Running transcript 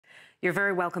You're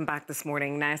very welcome back this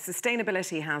morning. Now,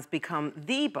 sustainability has become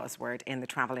the buzzword in the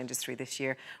travel industry this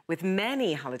year, with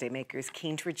many holidaymakers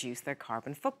keen to reduce their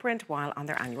carbon footprint while on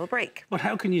their annual break. But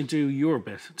how can you do your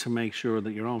bit to make sure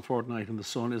that your own fortnight in the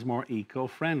sun is more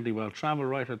eco-friendly? Well, travel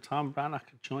writer Tom Brannock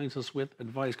joins us with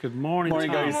advice. Good morning,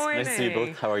 Morning, Tom. guys. Nice to see you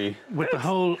both. How are you? With the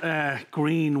whole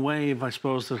green wave, I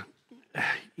suppose, that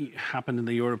happened in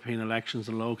the European elections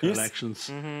and local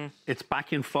elections, it's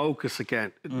back in focus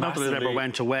again. Not that it ever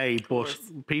went away, but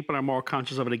people are more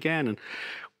conscious of it again, and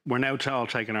we're now all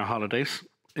taking our holidays.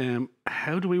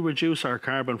 How do we reduce our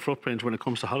carbon footprint when it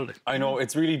comes to holidays? I know,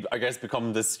 it's really, I guess,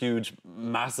 become this huge,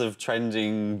 massive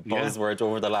trending buzzword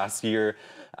over the last year.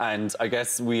 And I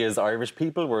guess we as Irish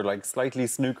people were like slightly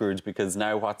snookered, because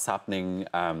now what's happening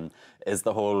is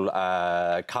the whole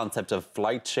concept of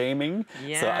flight shaming.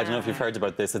 So I don't know if you've heard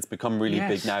about this. It's become really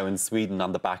big now in Sweden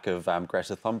on the back of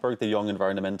Greta Thunberg, the young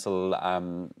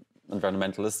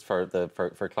environmentalist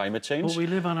for climate change. Well, we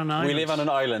live on an island. We live on an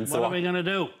island. What are we going to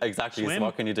do? Exactly. Swim? So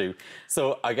what can you do?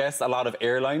 So I guess a lot of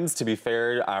airlines, to be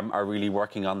fair, are really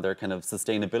working on their kind of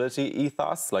sustainability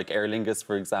ethos. Like Aer Lingus,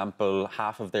 for example,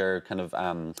 half of their kind of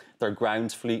their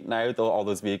ground fleet now, all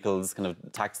those vehicles kind of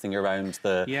taxiing around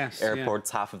the airports,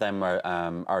 half of them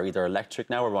are either electric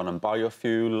now or run on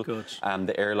biofuel. Good.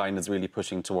 The airline is really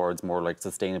pushing towards more like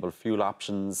sustainable fuel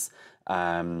options.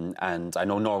 And I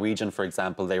know Norwegian, for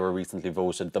example, they were recently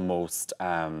voted the most,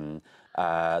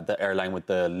 the airline with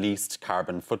the least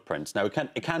carbon footprint. Now,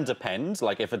 it can depend.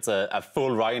 Like, if it's a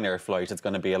full Ryanair flight, it's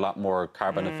going to be a lot more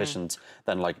carbon efficient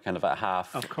than like kind of a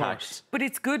half. Of course. But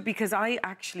it's good, because I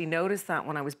actually noticed that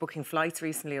when I was booking flights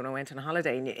recently when I went on a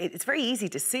holiday. And it's very easy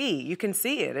to see. You can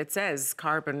see it. It says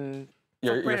carbon...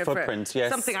 Your footprint,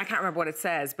 yes. Something, I can't remember what it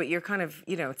says, but you're kind of,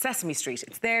 you know, it's Sesame Street.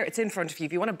 It's there, it's in front of you.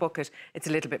 If you want to book it, it's a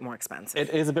little bit more expensive.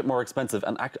 It is a bit more expensive.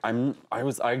 And I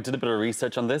did a bit of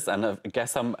research on this, and I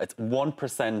guess it's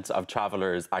 1% of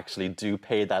travellers actually do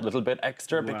pay that little bit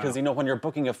extra, because, you know, when you're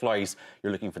booking a flight,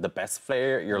 you're looking for the best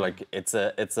fare. You're like, it's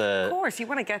a... Of course, you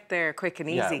want to get there quick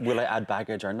and easy. Yeah, will I add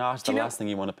baggage or not? The last thing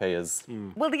you want to pay is...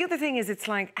 Well, the other thing is, it's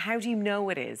like, how do you know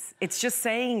it is? It's just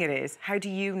saying it is. How do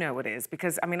you know it is?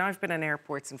 Because, I mean, I've been in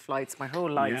airports and flights my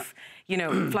whole life. You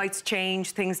know, flights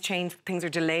change, things are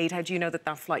delayed. How do you know that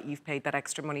that flight you've paid that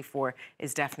extra money for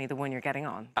is definitely the one you're getting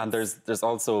on? And there's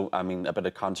also, I mean, a bit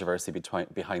of controversy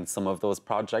behind some of those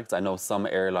projects. I know some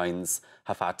airlines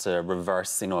have had to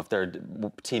reverse, you know, if they're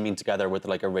teaming together with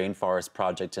like a rainforest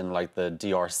project in like the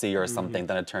DRC or something,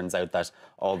 then it turns out that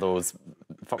all those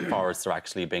forests are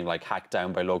actually being like hacked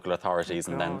down by local authorities,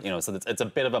 and then, you know, so it's a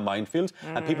bit of a minefield.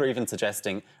 And people are even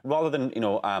suggesting, rather than, you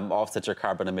know, offset your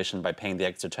carbon emission by paying the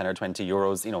extra 10 or 20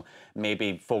 euros, you know,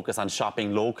 maybe focus on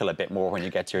shopping local a bit more when you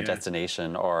get to your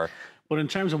destination. But in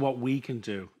terms of what we can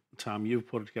do, Tom, you've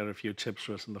put together a few tips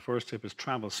for us, and the first tip is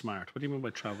travel smart. What do you mean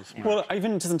by travel smart? Well,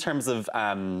 even just in terms of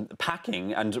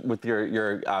packing, and with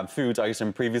your food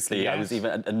item previously, I was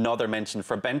even another mention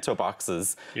for bento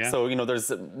boxes. So, you know,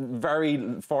 there's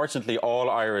very fortunately all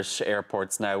Irish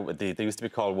airports now, they used to be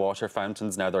called water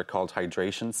fountains, now they're called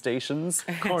hydration stations.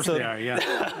 Of course they are,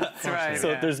 That's right.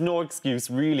 So there's no excuse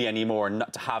really anymore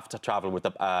not to have to travel with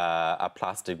a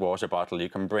plastic water bottle. You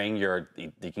can bring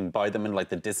you can buy them in like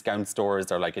the discount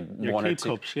stores, or like one or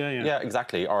two cups,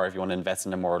 exactly. Or if you want to invest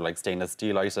in a more like stainless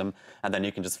steel item, and then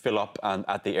you can just fill up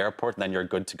at the airport, and then you're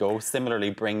good to go. Similarly,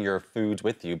 bring your food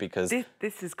with you, because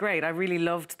this is great. I really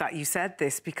loved that you said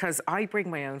this, because I bring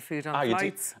my own food on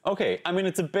flights. Okay, I mean,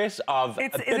 it's a bit of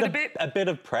a bit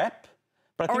of prep.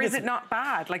 Or is it not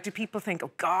bad? Like, do people think,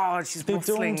 oh God, she's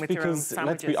bustling with your own sandwiches?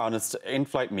 Let's be honest,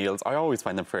 in-flight meals, I always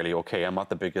find them fairly okay. I'm not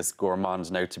the biggest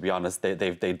gourmand now, to be honest. They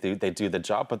do the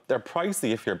job, but they're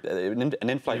pricey. If you're an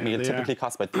in-flight meal, typically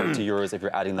costs about 30 euros if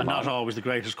you're adding them on. Not always the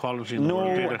greatest quality in the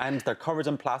world. No, and they're covered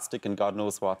in plastic and God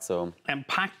knows what. So. And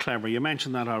pack clever. You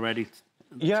mentioned that already.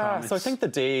 Yeah, so I think the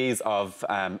days of,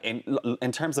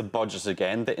 in terms of budget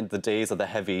again, the days of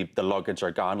the luggage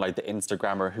are gone. Like the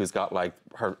Instagrammer who's got like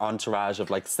her entourage of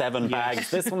like 7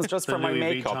 bags. This one's just for my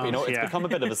makeup. Vuittons, you know, it's become a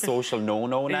bit of a social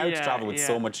no-no now to travel with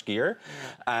so much gear.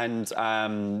 And,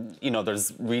 you know,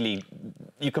 there's really,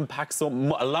 you can pack a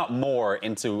lot more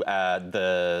into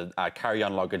the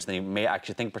carry-on luggage than you may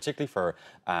actually think, particularly for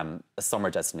a summer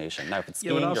destination. Now, if it's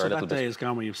skiing, but also you're a little that day is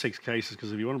gone when you have 6 cases,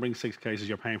 because if you want to bring 6 cases,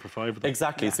 you're paying for 5 of them.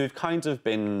 Exactly. So we've kind of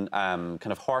been kind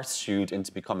of horseshoed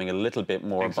into becoming a little bit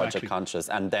more budget conscious,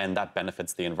 and then that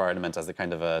benefits the environment as a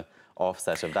kind of a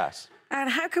offset of that. And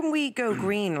how can we go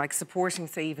green, like supporting,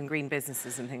 say, even green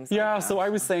businesses and things like that? Yeah, so I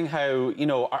was saying how, you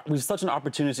know, we've such an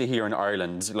opportunity here in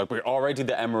Ireland. Like, we're already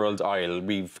the Emerald Isle.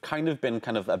 We've kind of been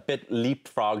a bit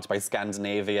leapfrogged by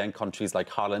Scandinavia and countries like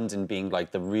Holland in being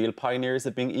like the real pioneers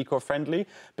of being eco-friendly.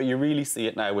 But you really see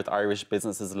it now with Irish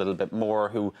businesses a little bit more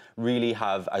who really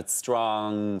have a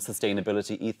strong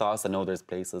sustainability ethos. I know there's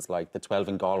places like the 12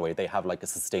 in Galway, they have like a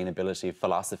sustainability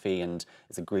philosophy, and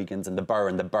it's a Gregan's and the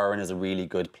Burren. The Burren is a really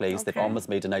good place. Okay. They've almost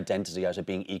made an identity out of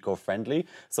being eco-friendly.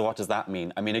 So what does that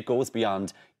mean? I mean, it goes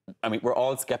beyond, I mean, we're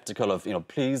all skeptical of, you know,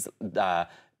 please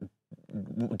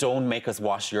don't make us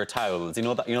wash your towels. You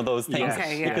know those things.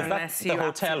 Okay, yeah, because the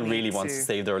hotel really wants to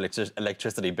save their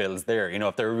electricity bills there. You know,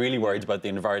 if they're really worried about the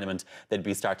environment, they'd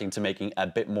be starting to making a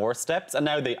bit more steps. And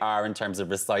now they are in terms of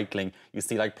recycling. You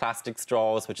see like plastic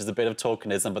straws, which is a bit of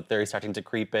tokenism, but they're starting to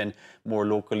creep in. More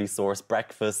locally sourced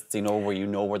breakfasts, you know,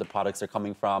 where the products are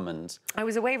coming from. And I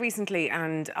was away recently,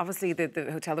 and obviously the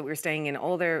hotel that we were staying in,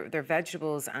 all their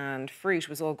vegetables and fruit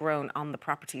was all grown on the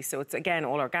property. So it's, again,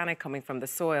 all organic, coming from the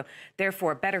soil.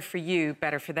 Therefore, better for you,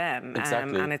 better for them.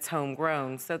 Exactly. And it's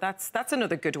homegrown. So that's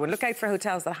another good one. Look out for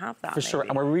hotels that have that. For sure.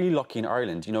 And we're really lucky in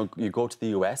Ireland. You know, you go to the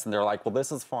US and they're like, well,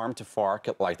 this is farm to fork.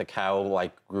 Like the cow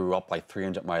like grew up like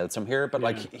 300 miles from here. But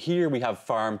like here we have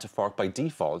farm to fork by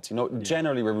default. You know,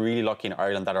 generally we're really lucky in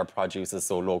Ireland that our produce is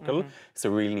so local. So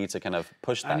we really need to kind of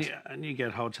push that. And you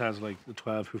get hotels like the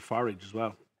 12 who forage as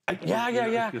well.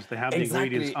 Yeah. Because they have the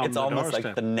ingredients on it's the almost doorstep.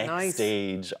 like the next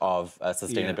stage of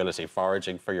sustainability,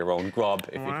 foraging for your own grub,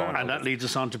 if you go on. And that leads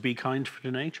us on to be kind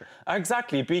to nature.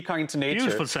 Exactly, be kind to nature.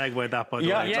 Beautiful segue, that, by the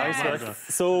way. Yes.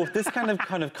 So this kind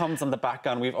of comes on the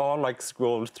background. We've all like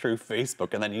scrolled through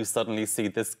Facebook, and then you suddenly see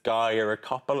this guy or a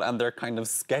couple, and they're kind of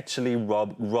sketchily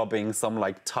rubbing some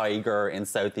like tiger in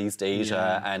Southeast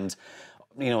Asia, and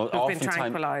you know,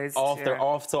 oftentimes,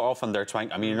 so often they're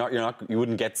trying. I mean, you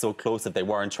wouldn't get so close if they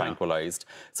weren't tranquilized.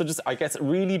 So just, I guess,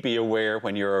 really be aware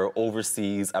when you're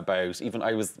overseas about. Even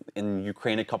I was in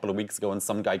Ukraine a couple of weeks ago, and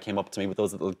some guy came up to me with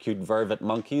those little cute vervet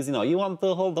monkeys. You know, you want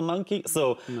to hold the monkey?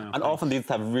 So, and often these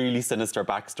have really sinister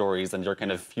backstories, and you're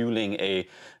kind of fueling a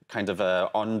kind of a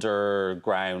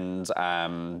underground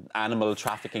animal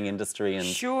trafficking industry. And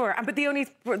sure, but the only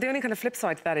kind of flip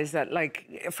side to that is that,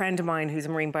 like, a friend of mine who's a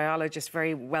marine biologist,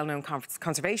 very well-known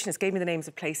conservationist, gave me the names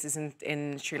of places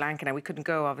in Sri Lanka. Now, we couldn't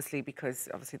go, obviously, because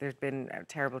obviously there's been a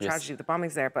terrible tragedy with the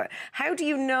bombings there. But how do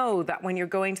you know that when you're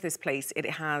going to this place, it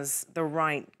has the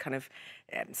right kind of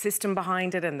system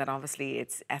behind it, and that obviously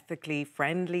it's ethically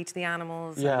friendly to the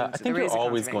animals? Yeah, I think you're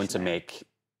always going to make.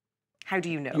 How do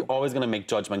you know? You're always going to make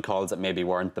judgment calls that maybe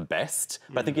weren't the best.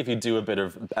 But I think if you do a bit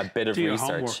of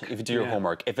research, if you do your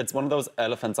homework, if it's one of those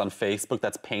elephants on Facebook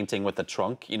that's painting with a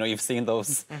trunk, you know, you've seen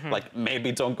those. Like,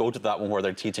 maybe don't go to that one where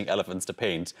they're teaching elephants to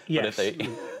paint. Yes, but if they,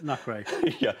 not great.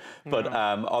 But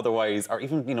otherwise, or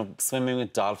even, you know, swimming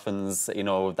with dolphins. You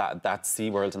know, that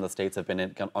SeaWorld in the States have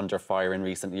been under fire in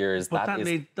recent years. But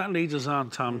that leads us on,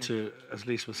 Tom, to, as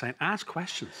Lisa was saying, ask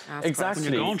questions. Exactly.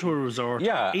 When you're going to a resort,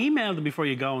 email them before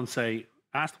you go and say,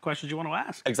 ask the questions you want to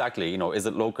ask. Exactly. You know, is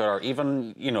it local, or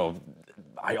even, you know,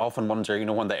 I often wonder, you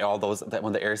know, when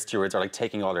the air stewards are like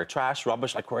taking all their trash,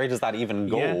 rubbish, like where does that even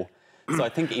go? Yeah. So I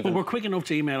think even... Well, we're quick enough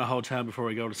to email a hotel before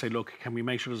we go to say, look, can we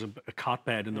make sure there's a cot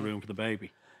bed in the room for the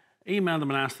baby? Email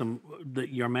them and ask them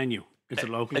your menu. Is it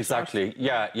local? Exactly.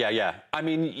 Yeah. I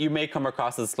mean, you may come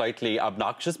across as slightly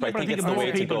obnoxious, but I think it's the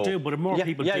way to go. But if more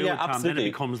people do it, Tom, then it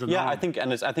becomes the norm. Yeah, I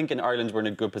think in Ireland we're in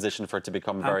a good position for it to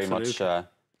become very much...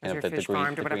 As your fish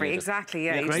farmed or whatever. Exactly,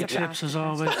 yeah. Great tips as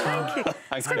always. Thank you.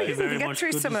 Thank you very much. We get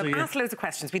through some, asked loads of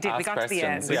questions. We did. We got to the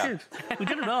end. We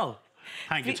did it all.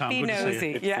 Thank you, Tom. Be Good nosy. to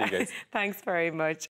see you. Yeah. Thanks very much.